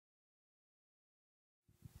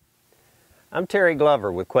I'm Terry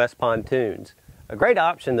Glover with Qwest Pontoons. A great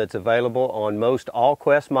option that's available on most all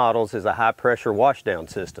Qwest models is a high pressure washdown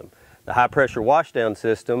system. The high pressure washdown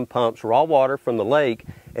system pumps raw water from the lake,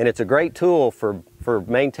 and it's a great tool for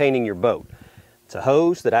maintaining your boat. It's a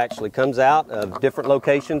hose that actually comes out of different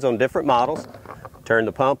locations on different models. Turn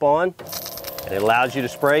the pump on, and it allows you to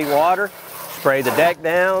spray water, spray the deck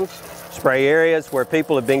down, spray areas where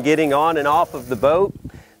people have been getting on and off of the boat.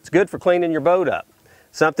 It's good for cleaning your boat up.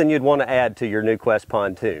 Something you'd want to add to your new Qwest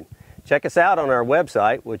pontoon. Check us out on our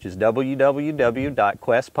website, which is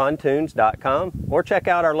www.qwestpontoons.com, or check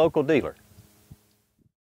out our local dealer.